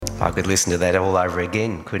I could listen to that all over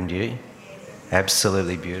again, couldn't you?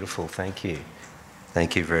 Absolutely beautiful. Thank you.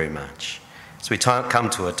 Thank you very much. So we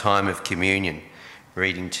come to a time of communion,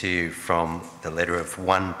 reading to you from the letter of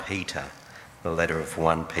 1 Peter, the letter of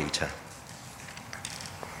 1 Peter.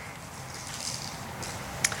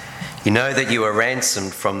 You know that you were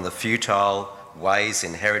ransomed from the futile ways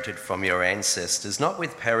inherited from your ancestors, not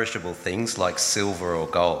with perishable things like silver or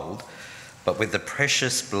gold, but with the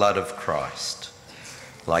precious blood of Christ,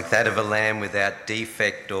 like that of a lamb without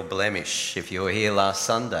defect or blemish. If you were here last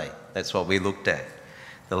Sunday, that's what we looked at.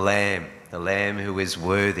 The lamb who is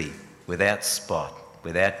worthy, without spot,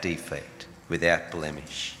 without defect, without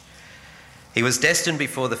blemish. He was destined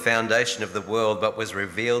before the foundation of the world, but was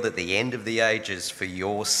revealed at the end of the ages for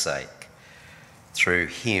your sake. Through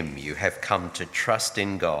him you have come to trust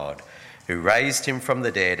in God, who raised him from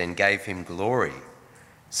the dead and gave him glory,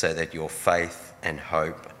 so that your faith and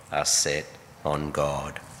hope are set on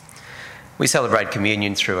God. We celebrate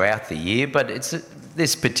communion throughout the year, but it's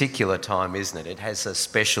this particular time, isn't it? It has a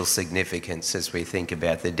special significance as we think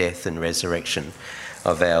about the death and resurrection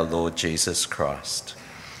of our Lord Jesus Christ,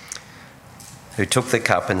 who took the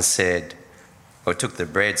cup and said, or took the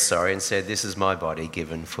bread, and said, "This is my body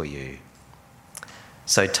given for you."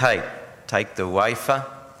 So take the wafer,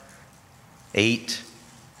 eat,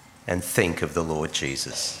 and think of the Lord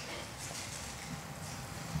Jesus.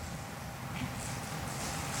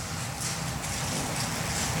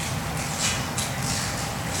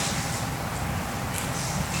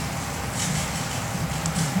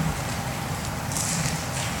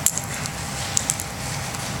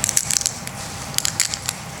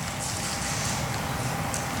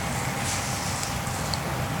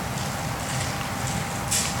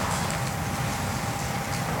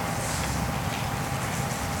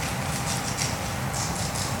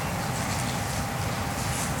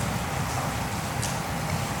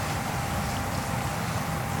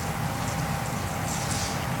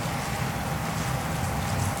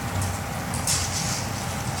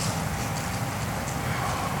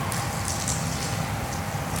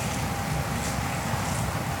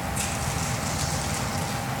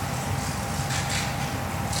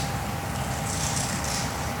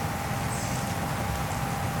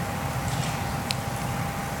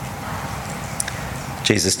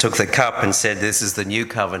 Jesus took the cup and said, "This is the new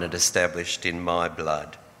covenant established in my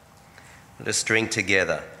blood." Let us drink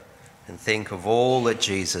together and think of all that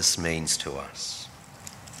Jesus means to us.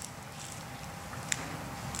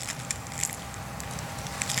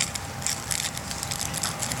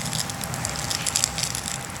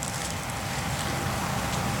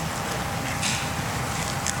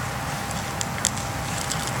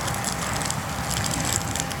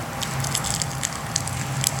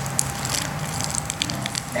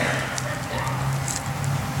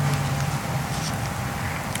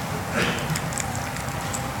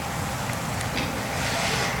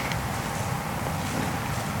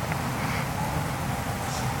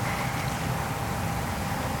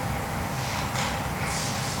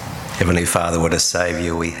 Heavenly Father, what a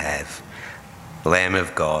Saviour we have. Lamb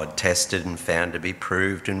of God, tested and found to be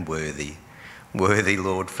proved and worthy. Worthy,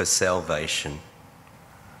 Lord, for salvation.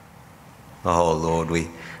 Oh, Lord,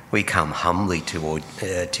 we come humbly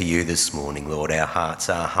to you this morning, Lord. Our hearts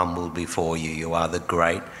are humbled before you. You are the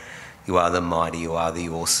great, you are the mighty, you are the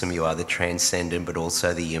awesome, you are the transcendent, but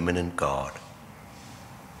also the immanent God,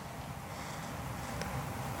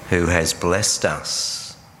 who has blessed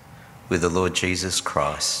us with the Lord Jesus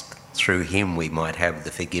Christ. Through him we might have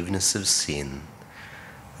the forgiveness of sin,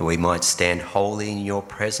 that we might stand holy in your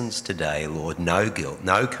presence today, Lord. No guilt,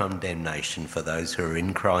 no condemnation for those who are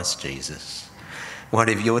in Christ Jesus. One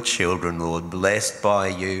of your children, Lord, blessed by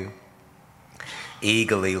you.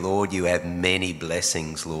 Eagerly, Lord, you have many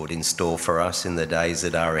blessings, Lord, in store for us in the days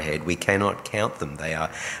that are ahead. We cannot count them. They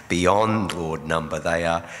are beyond, Lord, number. They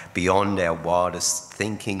are beyond our wildest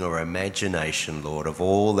thinking or imagination, Lord, of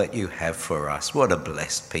all that you have for us. What a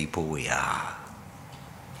blessed people we are.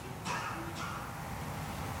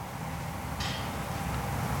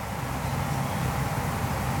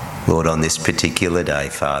 Lord, on this particular day,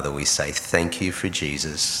 Father, we say thank you for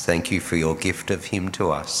Jesus. Thank you for your gift of him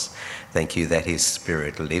to us. Thank you that his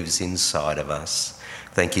Spirit lives inside of us.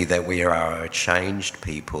 Thank you that we are a changed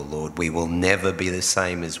people, Lord. We will never be the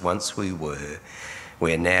same as once we were.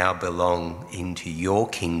 We now belong into your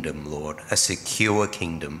kingdom, Lord, a secure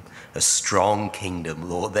kingdom, a strong kingdom,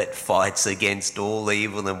 Lord, that fights against all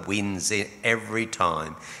evil and wins every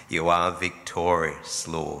time. You are victorious,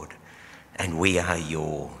 Lord, and we are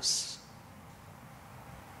yours.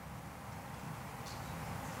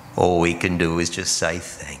 All we can do is just say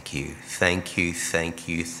thank you, thank you, thank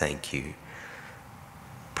you, thank you.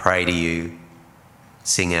 pray to you,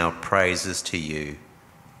 sing our praises to you,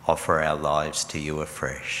 offer our lives to you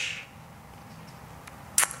afresh.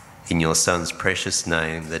 In your Son's precious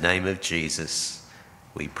name, the name of Jesus,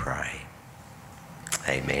 we pray.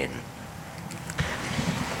 Amen.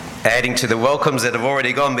 Adding to the welcomes that have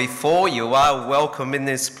already gone before, you are welcome in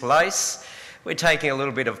this place. We're taking a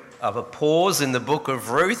little bit of a pause in the book of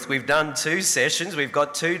Ruth. We've done 2 sessions. We've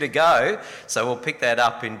got 2 to go, so we'll pick that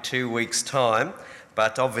up in 2 weeks' time.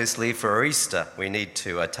 But obviously for Easter, we need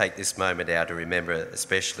to take this moment out to remember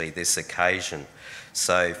especially this occasion.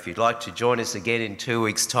 So if you'd like to join us again in 2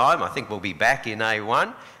 weeks' time, I think we'll be back in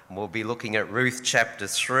A1 and we'll be looking at Ruth chapter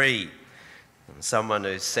 3. And someone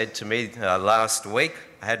who said to me last week,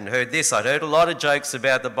 I hadn't heard this. I'd heard a lot of jokes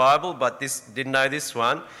about the Bible, but didn't know this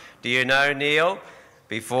one. Do you know, Neil?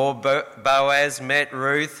 Before Boaz met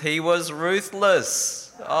Ruth, he was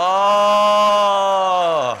ruthless. Oh!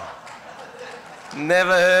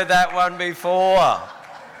 Never heard that one before.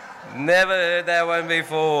 Never heard that one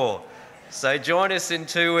before. So join us in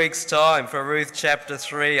 2 weeks' time for Ruth chapter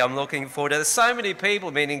 3. I'm looking forward to it. There's so many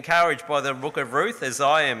people being encouraged by the book of Ruth, as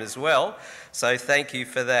I am as well. So thank you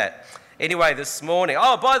for that. Anyway, this morning,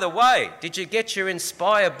 by the way, did you get your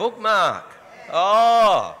Inspire bookmark?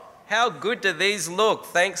 Oh, how good do these look?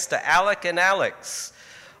 Thanks to Alec and Alex.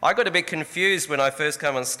 I got a bit confused when I first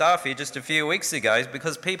came on staff here just a few weeks ago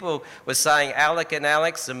because people were saying Alec and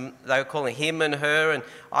Alex and they were calling him and her, and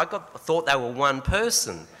I thought they were one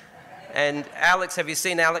person. And Alex, have you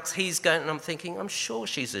seen Alex? He's going, and I'm thinking, I'm sure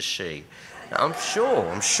she's a she. I'm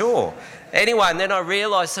sure. Anyway, and then I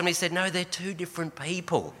realised somebody said, no, they're 2 different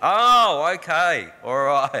people. Oh, okay, all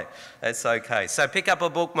right, that's okay. So pick up a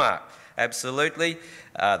bookmark, absolutely.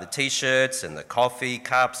 The T-shirts and the coffee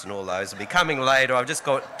cups and all those will be coming later. I've just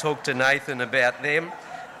got to talk to Nathan about them.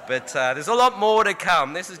 But there's a lot more to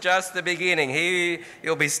come. This is just the beginning. Here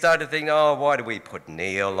you'll be starting to think, why do we put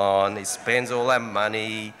Neil on? He spends all our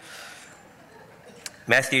money.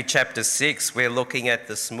 Matthew chapter 6 we're looking at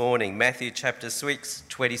this morning. Matthew chapter 6,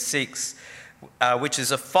 26, which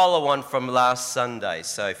is a follow-on from last Sunday.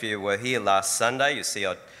 So if you were here last Sunday, you see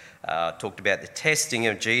I talked about the testing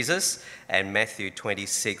of Jesus, and Matthew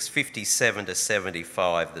 26, 57 to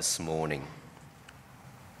 75 this morning.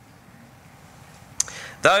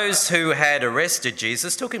 Those who had arrested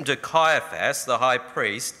Jesus took him to Caiaphas, the high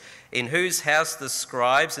priest, in whose house the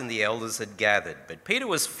scribes and the elders had gathered. But Peter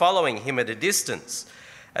was following him at a distance,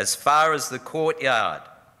 as far as the courtyard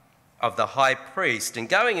of the high priest, and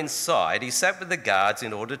going inside, he sat with the guards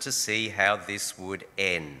in order to see how this would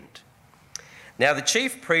end. Now the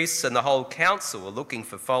chief priests and the whole council were looking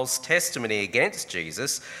for false testimony against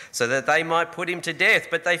Jesus so that they might put him to death,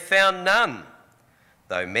 but they found none,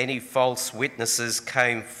 though many false witnesses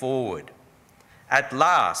came forward. At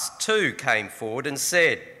last 2 came forward and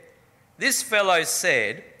said, "This fellow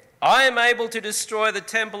said, I am able to destroy the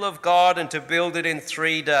temple of God and to build it in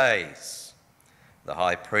 3 days." The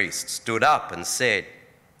high priest stood up and said,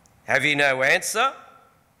 "Have you no answer?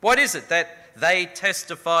 What is it that they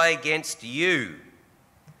testify against you?"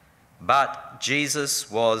 But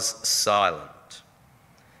Jesus was silent.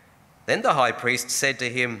 Then the high priest said to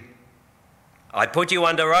him, "I put you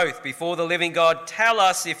under oath before the living God. Tell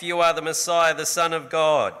us if you are the Messiah, the Son of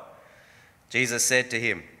God." Jesus said to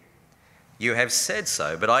him, "You have said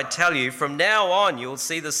so, but I tell you, from now on you will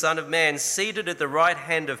see the Son of Man seated at the right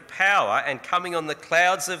hand of power and coming on the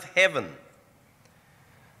clouds of heaven."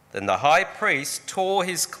 Then the high priest tore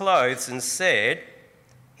his clothes and said,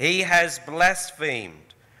 "He has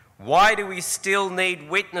blasphemed. Why do we still need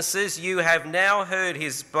witnesses? You have now heard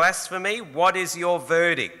his blasphemy. What is your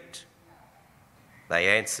verdict?" They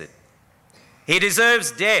answered, "He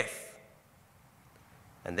deserves death."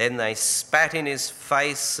 And then they spat in his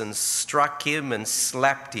face and struck him and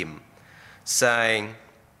slapped him, saying,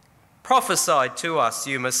 "Prophesy to us,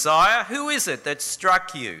 you Messiah. Who is it that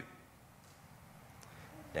struck you?"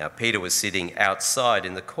 Now Peter was sitting outside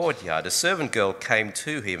in the courtyard. A servant girl came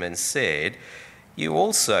to him and said, "You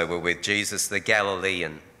also were with Jesus the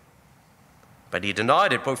Galilean." But he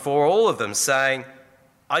denied it before all of them, saying,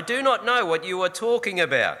 "I do not know what you are talking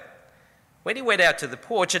about." When he went out to the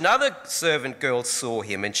porch, another servant girl saw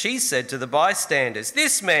him, and she said to the bystanders,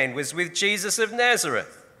 "This man was with Jesus of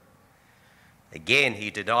Nazareth." Again he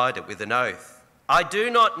denied it with an oath, "I do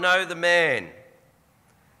not know the man."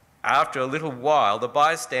 After a little while, the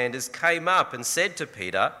bystanders came up and said to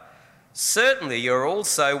Peter, "Certainly you're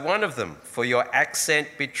also one of them, for your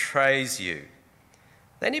accent betrays you."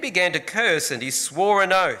 Then he began to curse and he swore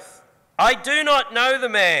an oath, "I do not know the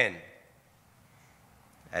man."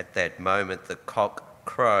 At that moment the cock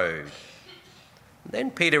crowed.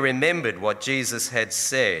 Then Peter remembered what Jesus had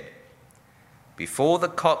said. "Before the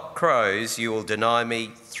cock crows, you will deny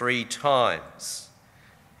me 3 times."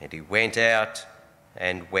 And he went out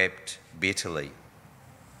and wept bitterly.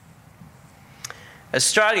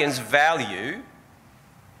 Australians value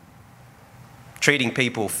treating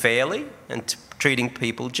people fairly and treating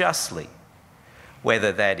people justly,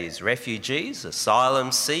 whether that is refugees,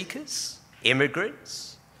 asylum seekers,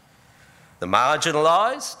 immigrants, the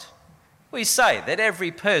marginalised. We say that every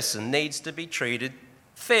person needs to be treated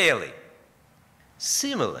fairly.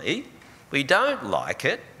 Similarly, we don't like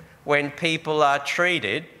it when people are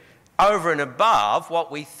treated over and above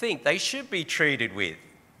what we think they should be treated with.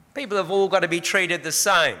 People have all got to be treated the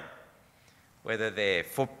same, whether they're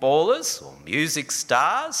footballers or music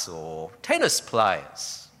stars or tennis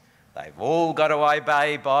players. They've all got to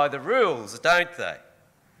obey by the rules, don't they?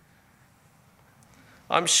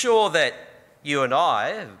 I'm sure that you and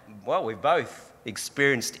I, well, we've both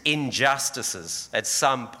experienced injustices at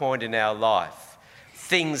some point in our life.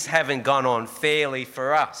 Things haven't gone on fairly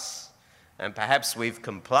for us, and perhaps we've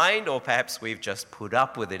complained or perhaps we've just put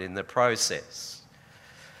up with it in the process.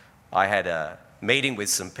 I had a meeting with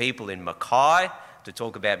some people in Mackay to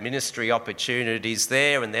talk about ministry opportunities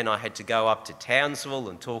there, and then I had to go up to Townsville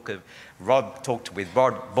and talked with Rod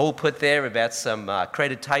Bullput there about some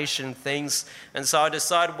accreditation things. And so I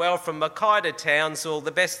decided, well, from Mackay to Townsville,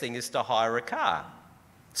 the best thing is to hire a car.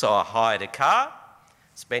 So I hired a car,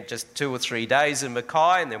 spent just 2 or 3 days in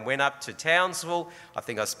Mackay, and then went up to Townsville. I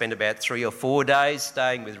think I spent about 3 or 4 days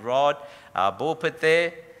staying with Rod Bullput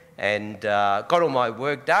there, and got all my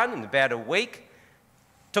work done in about a week.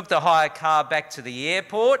 Took the hire car back to the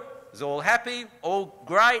airport, was all happy, all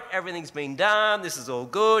great, everything's been done, this is all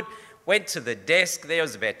good. Went to the desk there, it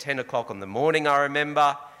was about 10 o'clock in the morning, I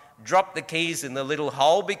remember. Dropped the keys in the little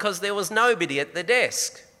hole because there was nobody at the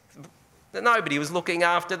desk. Nobody was looking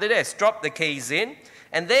after the desk. Dropped the keys in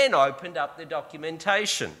and then opened up the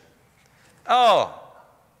documentation. Oh,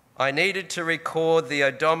 I needed to record the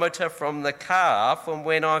odometer from the car from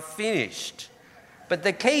when I finished. But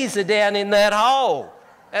the keys are down in that hole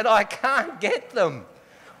and I can't get them.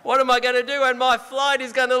 What am I going to do? And my flight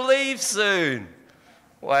is going to leave soon.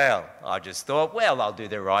 Well, I just thought, well, they'll do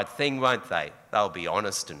the right thing, won't they? They'll be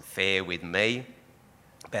honest and fair with me.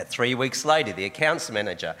 About 3 weeks later, the accounts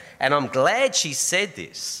manager, and I'm glad she said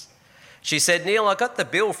this. She said, "Neil, I got the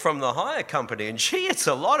bill from the hire company and gee, it's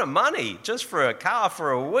a lot of money just for a car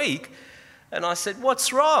for a week." And I said,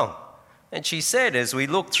 "What's wrong?" And she said, as we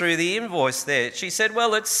looked through the invoice there, she said,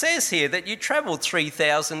 "Well, it says here that you travelled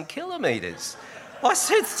 3,000 kilometres. I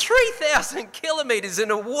said, 3,000 kilometres in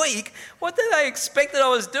a week? What did they expect that I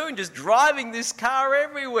was doing, just driving this car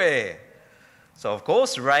everywhere? So, of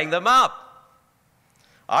course, rang them up.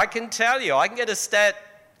 I can tell you, I can get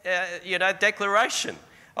a declaration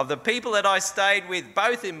of the people that I stayed with,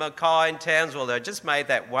 both in Mackay and Townsville. They just made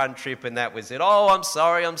that one trip and that was it. "Oh, I'm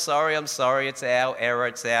sorry. It's our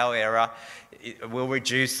error. We'll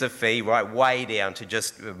reduce the fee," right, way down to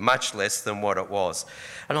just much less than what it was.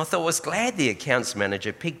 And I thought, I was glad the accounts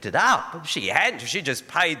manager picked it up. If she hadn't, if she just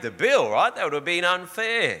paid the bill, right, that would have been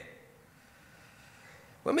unfair.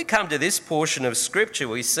 When we come to this portion of Scripture,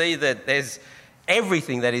 we see that there's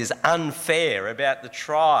everything that is unfair about the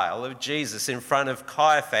trial of Jesus in front of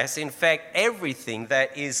Caiaphas. In fact, everything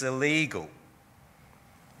that is illegal.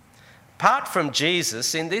 Apart from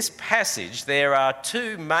Jesus, in this passage, there are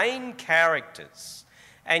 2 main characters,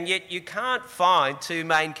 and yet you can't find 2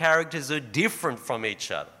 main characters who are different from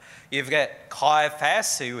each other. You've got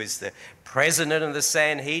Caiaphas, who is the president of the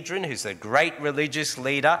Sanhedrin, who's a great religious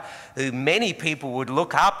leader, who many people would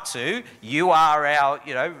look up to. You are our,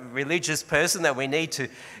 religious person that we need to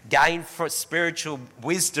gain spiritual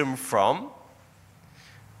wisdom from.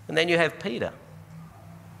 And then you have Peter,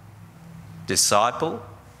 disciple,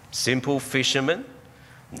 simple fisherman,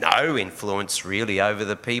 no influence really over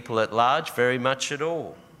the people at large, very much at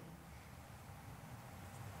all.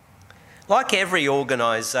 Like every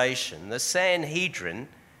organisation, the Sanhedrin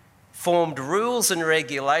formed rules and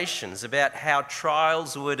regulations about how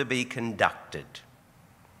trials were to be conducted.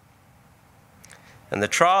 And the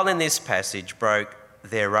trial in this passage broke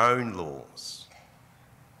their own laws.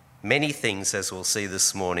 Many things, as we'll see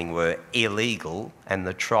this morning, were illegal and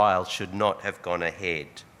the trial should not have gone ahead.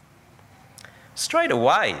 Straight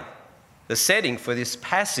away, the setting for this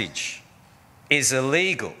passage is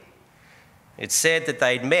illegal. It said that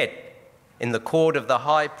they'd met in the court of the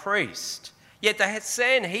high priest. Yet the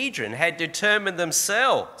Sanhedrin had determined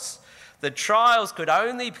themselves that trials could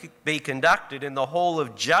only be conducted in the hall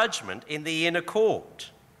of judgment in the inner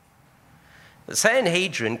court. The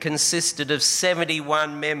Sanhedrin consisted of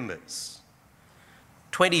 71 members.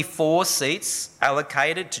 24 seats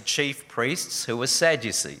allocated to chief priests who were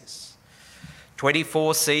Sadducees,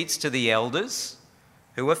 24 seats to the elders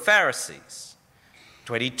who were Pharisees,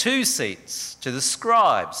 22 seats to the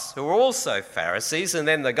scribes who were also Pharisees, and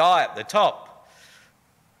then the guy at the top,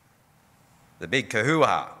 the big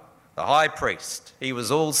kahuha, the high priest, he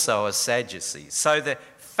was also a Sadducee. So the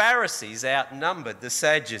Pharisees outnumbered the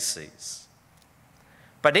Sadducees.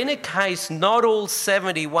 But in a case, not all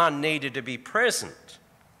 71 needed to be present.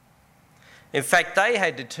 In fact, they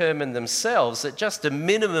had determined themselves that just a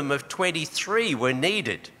minimum of 23 were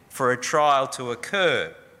needed for a trial to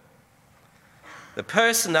occur. The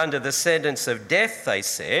person under the sentence of death, they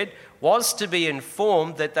said, was to be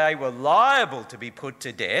informed that they were liable to be put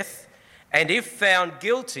to death, and if found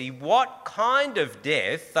guilty, what kind of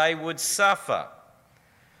death they would suffer.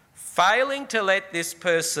 Failing to let this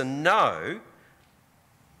person know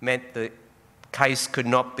meant the case could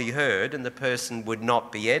not be heard and the person would not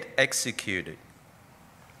be executed.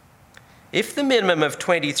 If the minimum of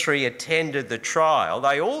 23 attended the trial,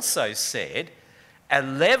 they also said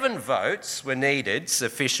 11 votes were needed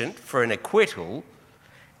sufficient for an acquittal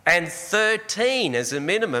and 13 as a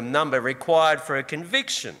minimum number required for a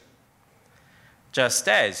conviction. Just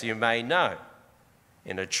as you may know,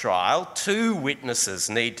 in a trial, 2 witnesses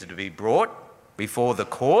need to be brought before the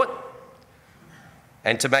court,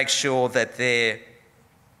 and to make sure that their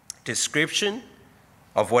description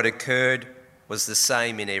of what occurred was the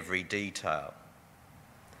same in every detail.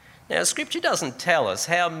 Now, Scripture doesn't tell us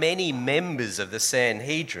how many members of the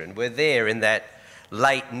Sanhedrin were there in that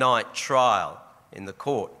late night trial in the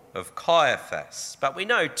court of Caiaphas, but we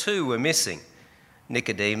know 2 were missing,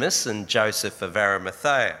 Nicodemus and Joseph of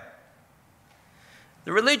Arimathea.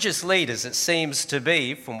 The religious leaders, it seems to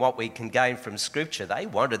be, from what we can gain from Scripture, they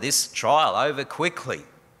wanted this trial over quickly.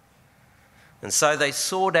 And so they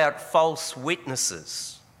sought out false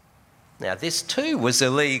witnesses. Now, this too was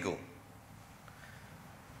illegal.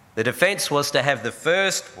 The defence was to have the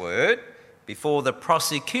first word before the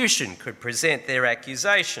prosecution could present their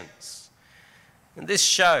accusations. And this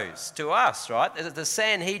shows to us, right, that the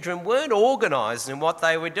Sanhedrin weren't organised in what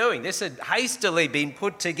they were doing. This had hastily been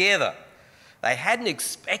put together. They hadn't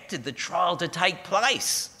expected the trial to take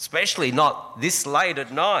place, especially not this late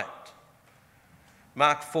at night.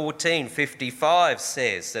 Mark 14:55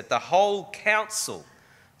 says that the whole council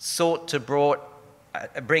sought to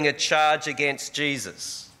bring a charge against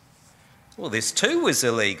Jesus. Well, this too was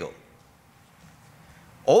illegal.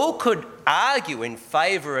 All could argue in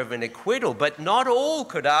favour of an acquittal, but not all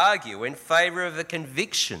could argue in favour of a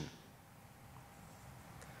conviction.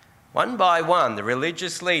 One by one, the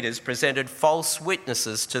religious leaders presented false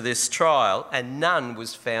witnesses to this trial, and none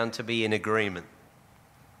was found to be in agreement.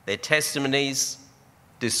 Their testimonies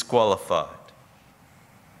disqualified.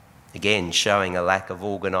 Again, showing a lack of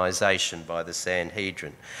organisation by the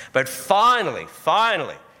Sanhedrin. But finally,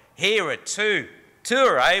 here are two. 2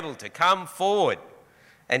 are able to come forward,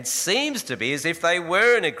 and seems to be as if they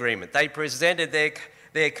were in agreement. They presented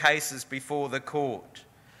their cases before the court.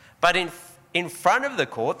 But in front of the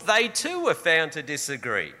court, they too were found to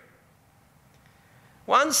disagree.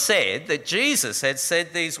 One said that Jesus had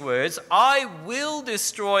said these words, "I will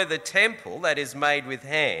destroy the temple that is made with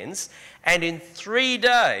hands, and in 3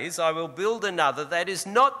 days I will build another that is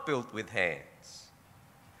not built with hands."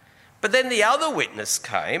 But then the other witness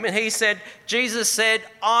came and he said, Jesus said,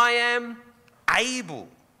 "I am able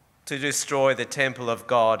to destroy the temple of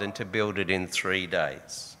God and to build it in 3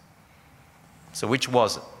 days." So which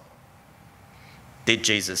was it? Did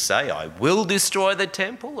Jesus say, "I will destroy the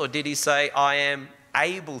temple," or did he say, "I am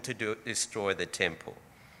able to destroy the temple"?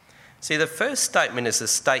 See, the first statement is a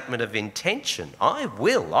statement of intention. I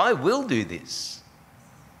will do this.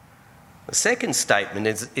 The second statement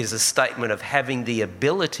is a statement of having the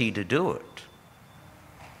ability to do it.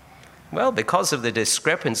 Well, because of the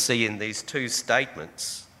discrepancy in these 2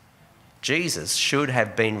 statements, Jesus should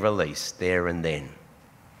have been released there and then.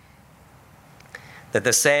 That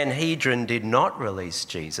the Sanhedrin did not release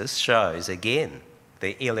Jesus shows, again,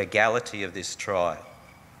 the illegality of this trial.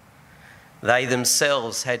 They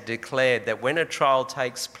themselves had declared that when a trial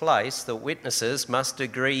takes place, the witnesses must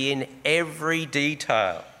agree in every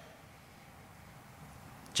detail.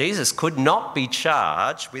 Jesus could not be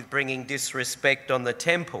charged with bringing disrespect on the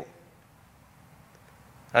temple.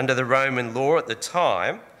 Under the Roman law at the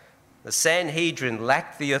time, the Sanhedrin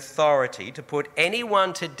lacked the authority to put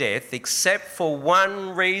anyone to death except for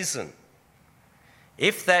one reason: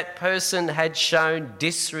 if that person had shown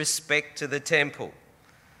disrespect to the temple.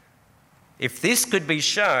 If this could be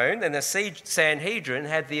shown, then the Sanhedrin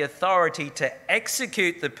had the authority to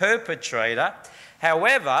execute the perpetrator.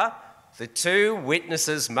 However, the two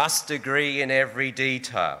witnesses must agree in every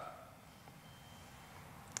detail.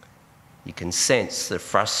 You can sense the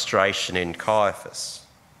frustration in Caiaphas.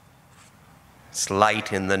 It's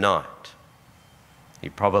late in the night. He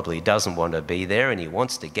probably doesn't want to be there and he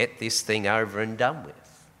wants to get this thing over and done with.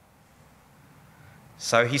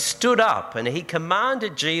 So he stood up and he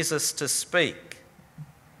commanded Jesus to speak.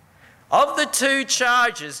 Of the two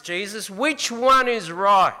charges, Jesus, which one is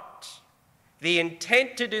right? The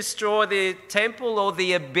intent to destroy the temple or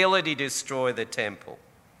the ability to destroy the temple?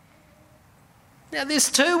 Now,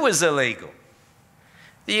 this too was illegal.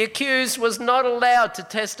 The accused was not allowed to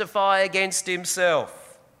testify against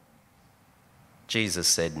himself. Jesus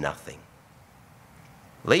said nothing.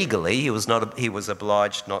 Legally, he was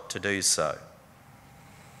obliged not to do so.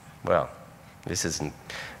 Well, this isn't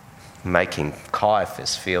making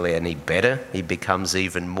Caiaphas feel any better. He becomes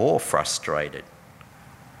even more frustrated.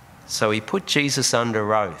 So he put Jesus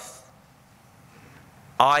under oath.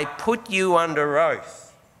 I put you under oath.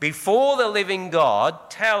 Before the living God,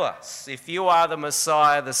 tell us if you are the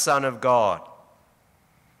Messiah, the Son of God.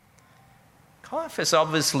 Caiaphas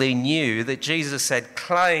obviously knew that Jesus had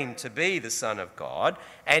claimed to be the Son of God,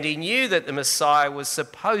 and he knew that the Messiah was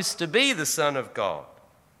supposed to be the Son of God.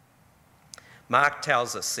 Mark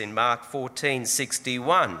tells us in Mark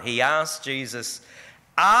 14:61, he asked Jesus,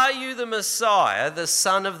 are you the Messiah, the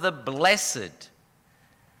Son of the Blessed?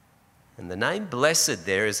 And the name blessed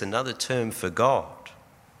there is another term for God.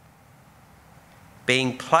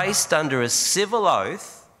 Being placed under a civil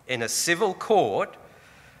oath in a civil court,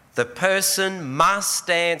 the person must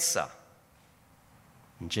answer.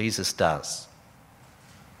 And Jesus does.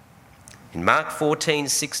 In Mark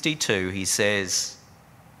 14:62, he says,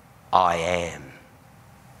 I am.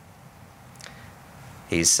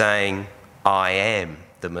 He's saying, I am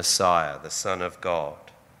the Messiah, the Son of God.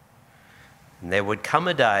 And there would come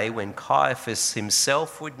a day when Caiaphas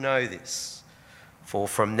himself would know this. For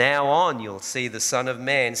from now on you'll see the Son of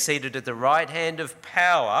Man seated at the right hand of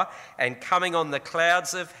power and coming on the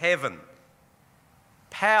clouds of heaven.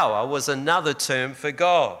 Power was another term for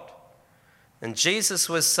God. And Jesus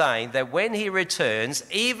was saying that when he returns,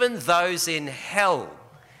 even those in hell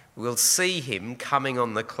will see him coming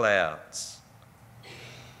on the clouds.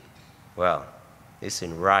 Well, this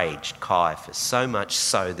enraged Caiaphas, so much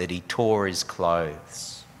so that he tore his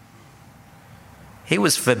clothes. He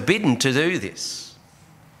was forbidden to do this.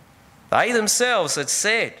 They themselves had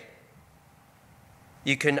said,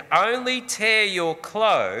 you can only tear your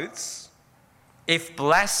clothes if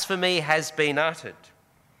blasphemy has been uttered.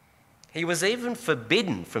 He was even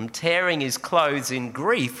forbidden from tearing his clothes in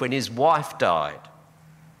grief when his wife died.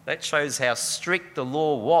 That shows how strict the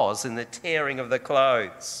law was in the tearing of the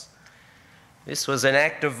clothes. This was an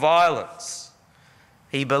act of violence.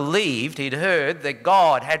 He believed, he'd heard that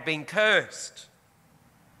God had been cursed.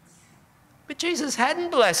 But Jesus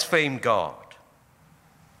hadn't blasphemed God.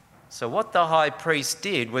 So what the high priest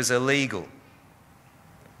did was illegal.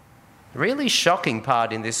 The really shocking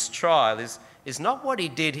part in this trial is not what he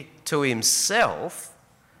did to himself,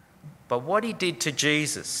 but what he did to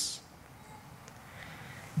Jesus.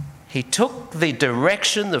 He took the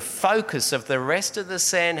direction, the focus of the rest of the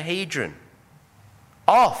Sanhedrin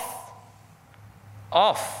off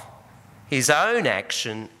his own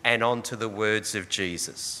action and onto the words of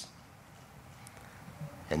Jesus.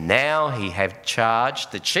 And now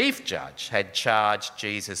the chief judge had charged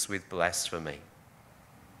Jesus with blasphemy.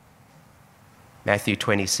 Matthew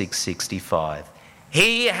 26:65.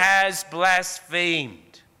 He has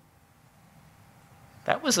blasphemed.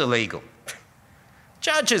 That was illegal.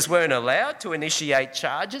 Judges weren't allowed to initiate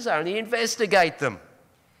charges, only investigate them.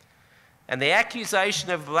 And the accusation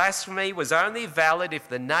of blasphemy was only valid if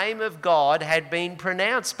the name of God had been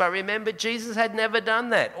pronounced. But remember, Jesus had never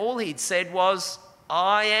done that. All he'd said was,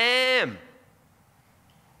 I am.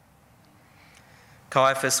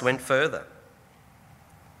 Caiaphas went further.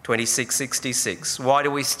 26:66. Why do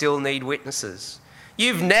we still need witnesses?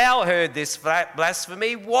 You've now heard this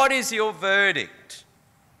blasphemy. What is your verdict?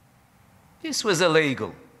 This was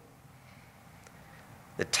illegal.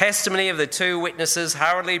 The testimony of the two witnesses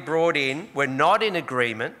hurriedly brought in were not in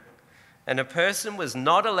agreement, and a person was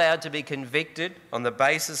not allowed to be convicted on the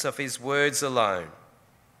basis of his words alone.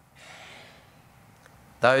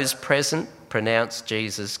 Those present pronounced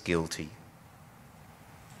Jesus guilty.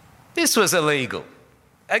 This was illegal.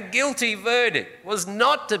 A guilty verdict was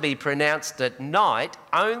not to be pronounced at night,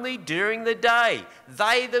 only during the day.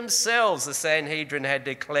 They themselves, the Sanhedrin, had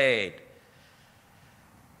declared.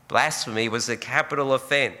 Blasphemy was a capital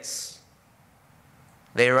offence.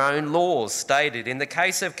 Their own laws stated in the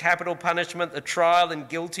case of capital punishment, the trial and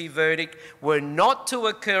guilty verdict were not to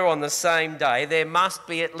occur on the same day. There must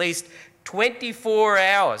be at least 24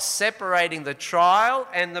 hours separating the trial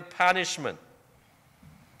and the punishment.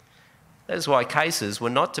 That's why cases were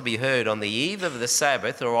not to be heard on the eve of the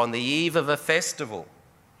Sabbath or on the eve of a festival.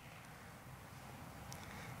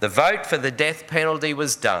 The vote for the death penalty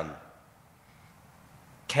was done,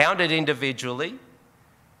 counted individually,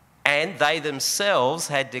 and they themselves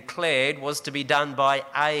had declared was to be done by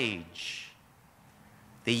age.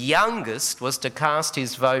 The youngest was to cast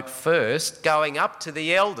his vote first, going up to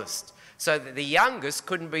the eldest, so that the youngest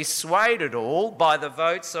couldn't be swayed at all by the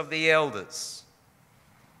votes of the elders.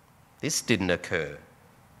 This didn't occur.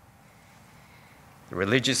 The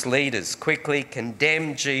religious leaders quickly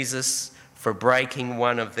condemned Jesus for breaking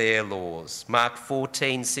one of their laws. Mark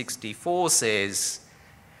 14:64 says,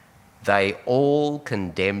 "They all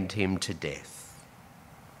condemned him to death."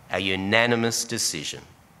 A unanimous decision.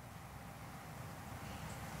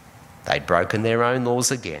 They'd broken their own laws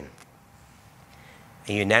again.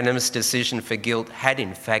 A unanimous decision for guilt had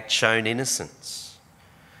in fact shown innocence.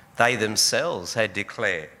 They themselves had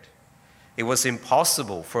declared it was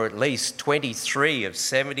impossible for at least 23 of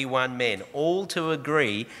 71 men all to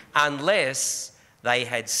agree unless they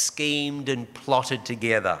had schemed and plotted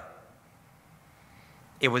together.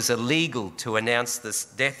 It was illegal to announce the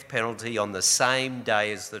death penalty on the same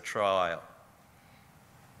day as the trial.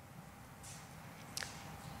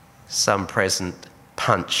 Some present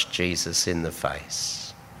punched Jesus in the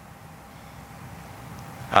face.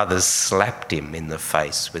 Others slapped him in the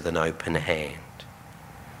face with an open hand.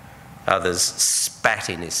 Others spat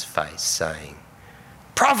in his face, saying,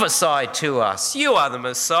 "Prophesy to us, you are the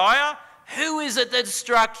Messiah. Who is it that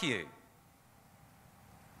struck you?"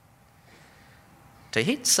 To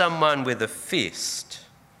hit someone with a fist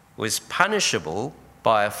was punishable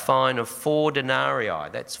by a fine of 4 denarii.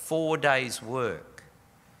 That's 4 days' work.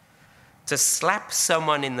 To slap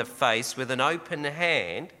someone in the face with an open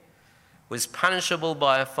hand was punishable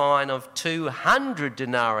by a fine of 200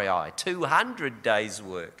 denarii, 200 days'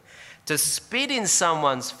 work. To spit in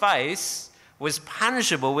someone's face was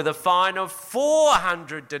punishable with a fine of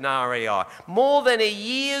 400 denarii, more than a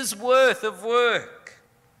year's worth of work.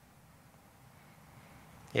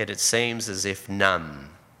 Yet it seems as if none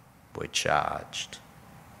were charged.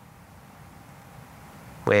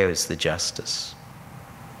 Where is the justice?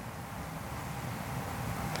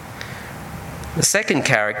 The second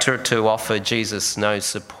character to offer Jesus no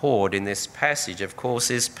support in this passage, of course,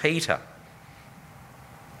 is Peter.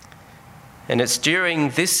 And it's during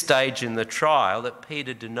this stage in the trial that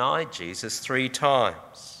Peter denied Jesus 3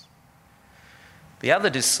 times. The other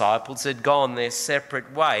disciples had gone their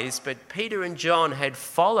separate ways, but Peter and John had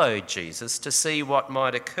followed Jesus to see what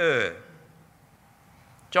might occur.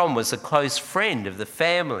 John was a close friend of the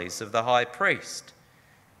families of the high priest.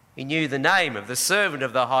 He knew the name of the servant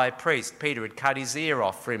of the high priest. Peter had cut his ear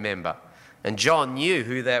off, remember, and John knew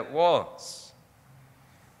who that was.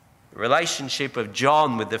 The relationship of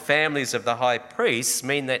John with the families of the high priests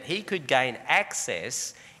mean that he could gain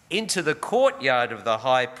access into the courtyard of the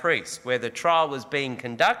high priest where the trial was being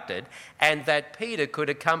conducted, and that Peter could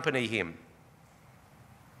accompany him.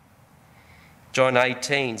 John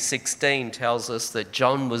 18:16 tells us that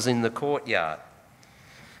John was in the courtyard.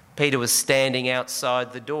 Peter was standing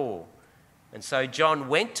outside the door. And so John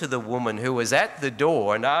went to the woman who was at the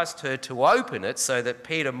door and asked her to open it so that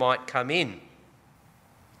Peter might come in.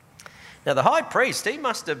 Now, the high priest, he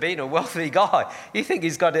must have been a wealthy guy. You think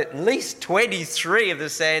he's got at least 23 of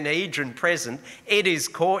the Sanhedrin present in his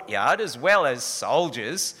courtyard, as well as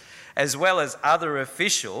soldiers, as well as other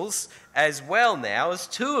officials, as well now as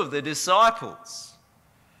 2 of the disciples.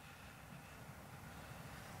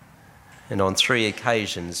 And on 3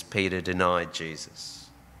 occasions, Peter denied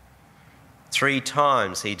Jesus. 3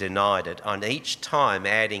 times he denied it, on each time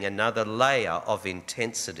adding another layer of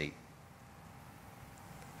intensity.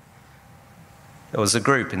 There was a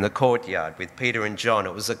group in the courtyard with Peter and John.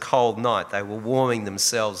 It was a cold night. They were warming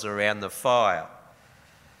themselves around the fire.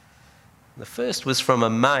 The first was from a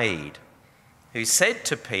maid who said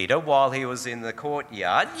to Peter while he was in the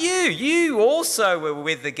courtyard, You also were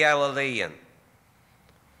with the Galilean.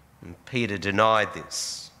 And Peter denied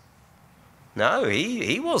this. No,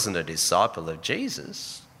 he wasn't a disciple of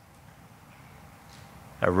Jesus.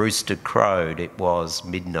 A rooster crowed. It was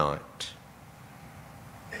midnight.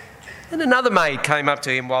 And another maid came up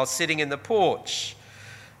to him while sitting in the porch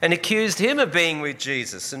and accused him of being with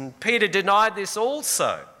Jesus. And Peter denied this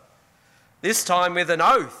also, this time with an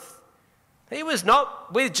oath. He was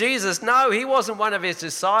not with Jesus. No, he wasn't one of his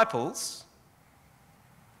disciples.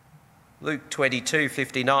 Luke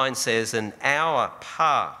 22:59 says, "An hour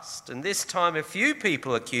passed, and this time a few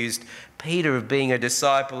people accused Peter of being a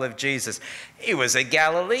disciple of Jesus. He was a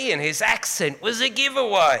Galilean, his accent was a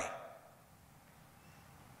giveaway."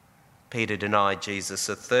 Peter denied Jesus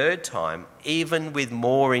a third time, even with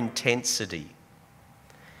more intensity.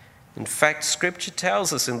 In fact, Scripture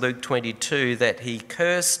tells us in Luke 22 that he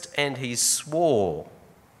cursed and he swore.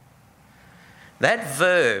 That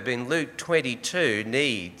verb in Luke 22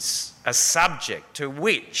 needs a subject to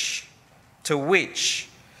which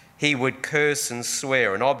he would curse and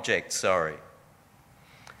swear, an object, And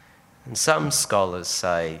some scholars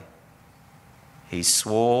say he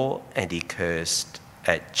swore and he cursed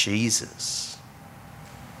at Jesus.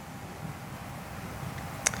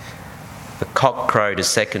 The cock crowed a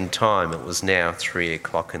second time. It was now 3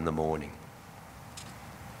 o'clock in the morning.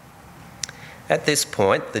 At this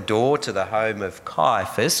point, the door to the home of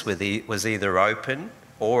Caiaphas was either open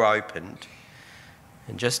or opened,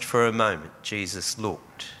 and just for a moment, Jesus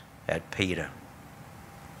looked at Peter.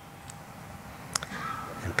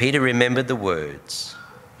 And Peter remembered the words,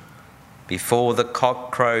 "Before the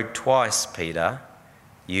cock crowed twice, Peter,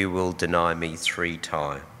 you will deny me 3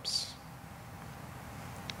 times."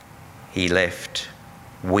 He left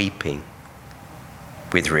weeping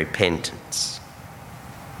with repentance.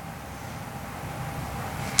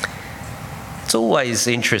 It's always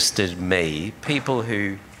interested me, people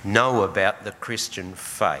who know about the Christian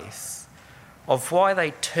faith, of why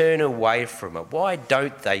they turn away from it. Why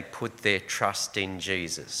don't they put their trust in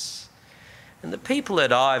Jesus? And the people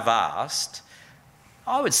that I've asked,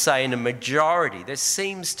 I would say in a majority, there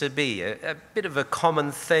seems to be a bit of a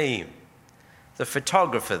common theme. The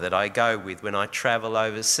photographer that I go with when I travel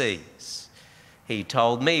overseas, he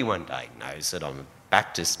told me one day, knows that I'm a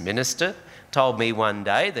Baptist minister, told me one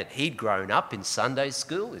day that he'd grown up in Sunday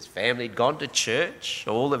school, his family had gone to church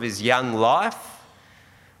all of his young life,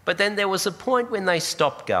 but then there was a point when they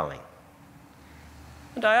stopped going.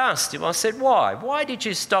 And I asked him, I said, why? Why did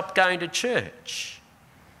you stop going to church?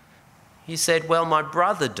 He said, well, my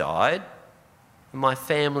brother died, and my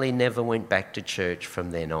family never went back to church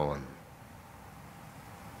from then on.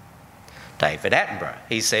 David Attenborough,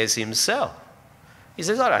 he says himself, he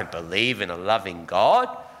says, I don't believe in a loving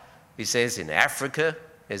God. He says in Africa,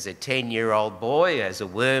 there's a 10-year-old boy who has a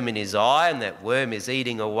worm in his eye, and that worm is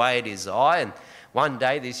eating away at his eye, and one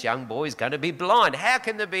day this young boy is going to be blind. How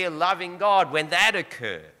can there be a loving God when that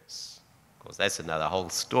occurs? Of course, that's another whole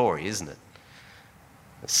story, isn't it?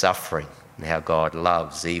 The suffering and how God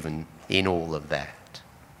loves even in all of that.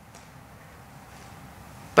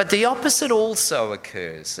 But the opposite also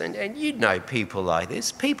occurs, and you know people like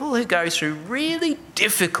this, people who go through really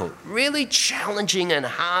difficult, really challenging and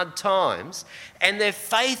hard times, and their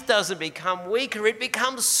faith doesn't become weaker, it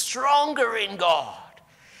becomes stronger in God.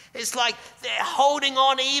 It's like they're holding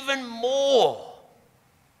on even more.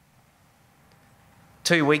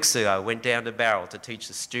 2 weeks ago, I went down to Barrel to teach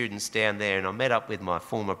the students down there, and I met up with my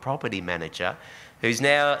former property manager, who's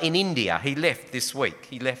now in India. He left this week.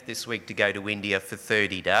 He left this week to go to India for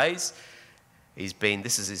 30 days.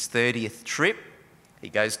 This is his 30th trip. He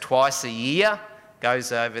goes twice a year,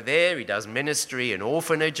 goes over there. He does ministry in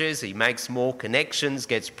orphanages. He makes more connections,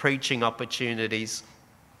 gets preaching opportunities.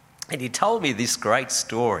 And he told me this great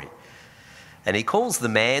story. And he calls the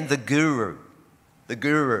man the Guru. The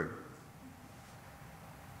Guru.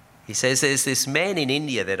 He says, there's this man in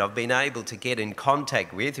India that I've been able to get in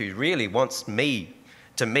contact with who really wants me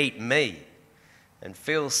to meet me. And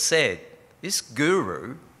Phil said, this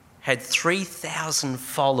guru had 3,000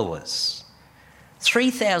 followers.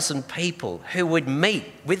 3,000 people who would meet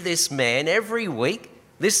with this man every week,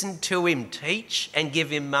 listen to him teach and give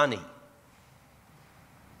him money.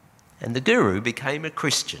 And the guru became a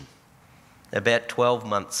Christian about 12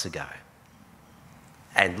 months ago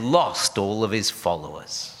and lost all of his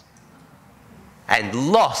followers.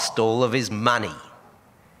 And lost all of his money.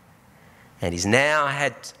 And he's now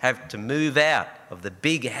have to move out of the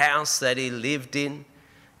big house that he lived in,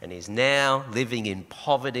 and he's now living in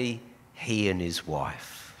poverty, he and his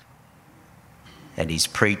wife. And he's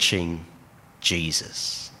preaching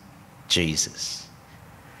Jesus. Jesus.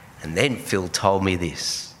 And then Phil told me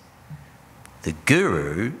this. The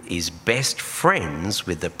guru is best friends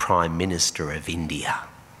with the Prime Minister of India.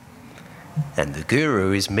 And the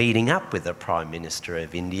guru is meeting up with the Prime Minister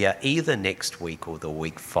of India either next week or the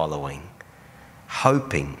week following,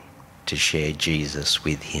 hoping to share Jesus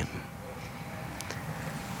with him.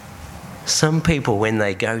 Some people, when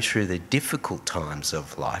they go through the difficult times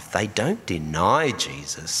of life, they don't deny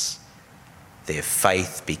Jesus. Their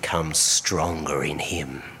faith becomes stronger in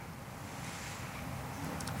him.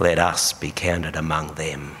 Let us be counted among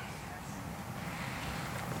them.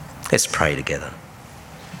 Let's pray together.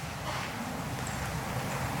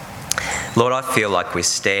 Lord, I feel like we're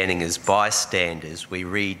standing as bystanders. We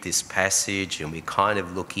read this passage and we kind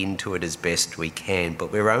of look into it as best we can,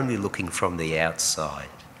 but we're only looking from the outside.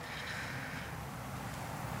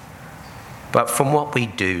 But from what we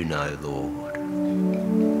do know, Lord,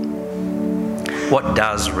 what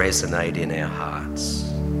does resonate in our hearts,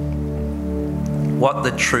 what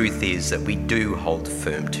the truth is that we do hold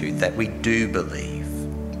firm to, that we do believe,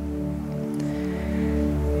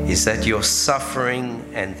 is that your suffering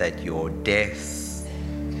and that your death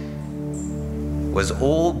was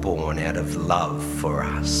all born out of love for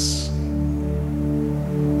us.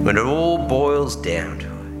 When it all boils down to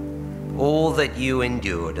it, all that you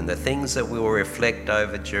endured and the things that we will reflect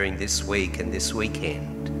over during this week and this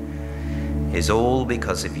weekend is all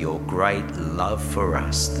because of your great love for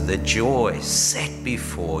us, the joy set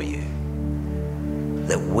before you,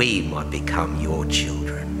 that we might become your children.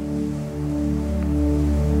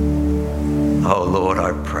 Oh Lord,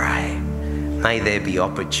 I pray, may there be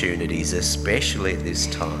opportunities, especially at this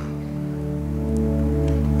time,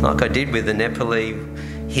 like I did with the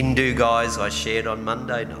Nepali Hindu guys I shared on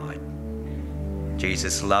Monday night.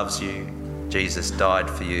 Jesus loves you, Jesus died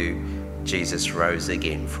for you, Jesus rose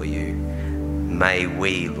again for you. May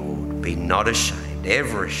we, Lord, be not ashamed,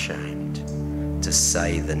 ever ashamed, to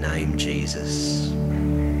say the name Jesus.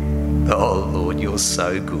 Oh Lord, you're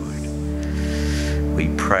so good. We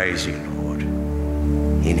praise you, Lord.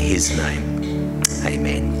 In his name,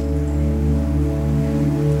 amen.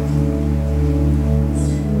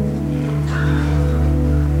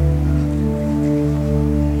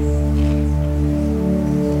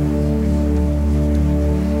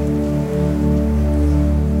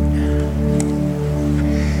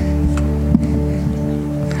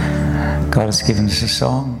 God has given us a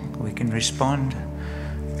song. We can respond to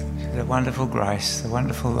the wonderful grace, the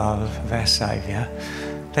wonderful love of our Saviour.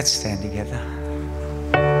 Let's stand together.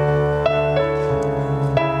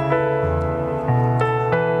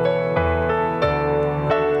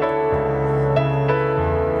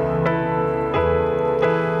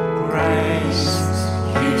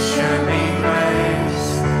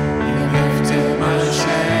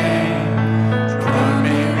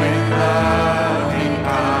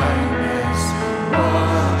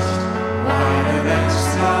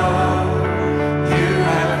 You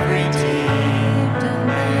have redeemed and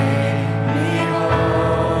made me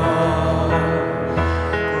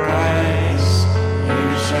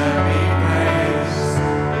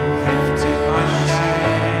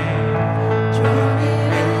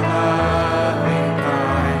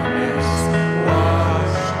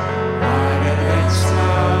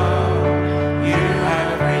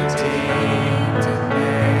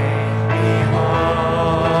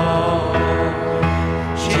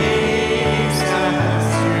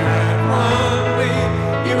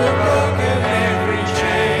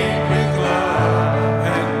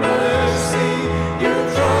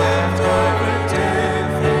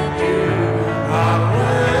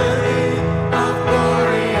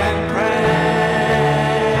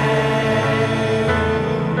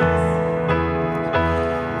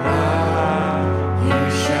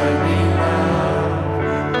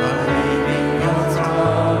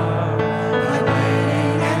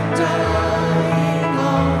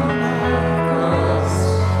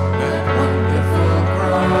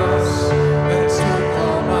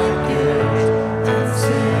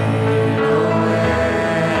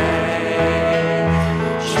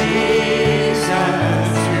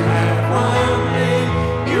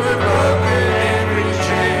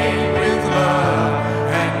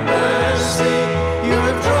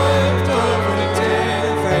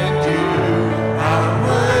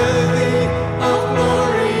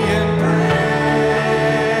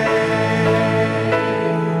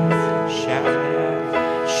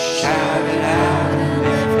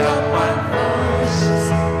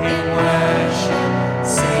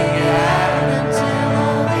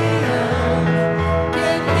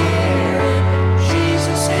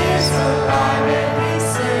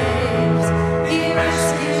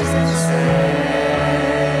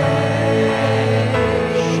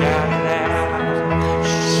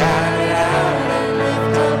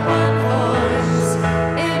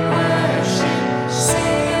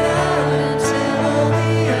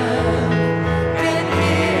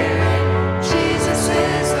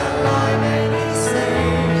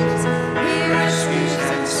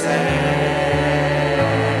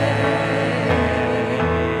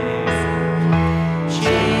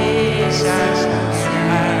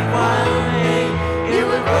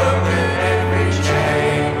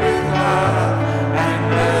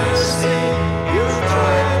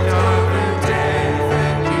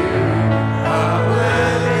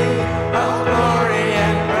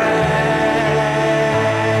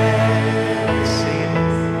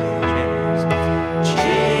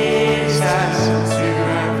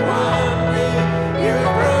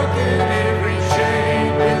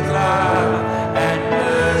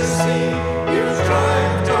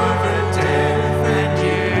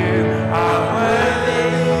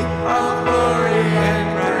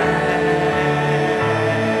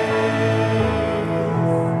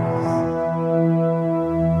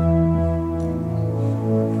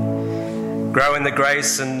Grow in the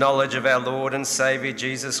grace and knowledge of our Lord and Saviour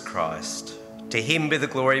Jesus Christ. To him be the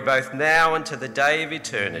glory both now and to the day of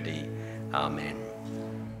eternity. Amen.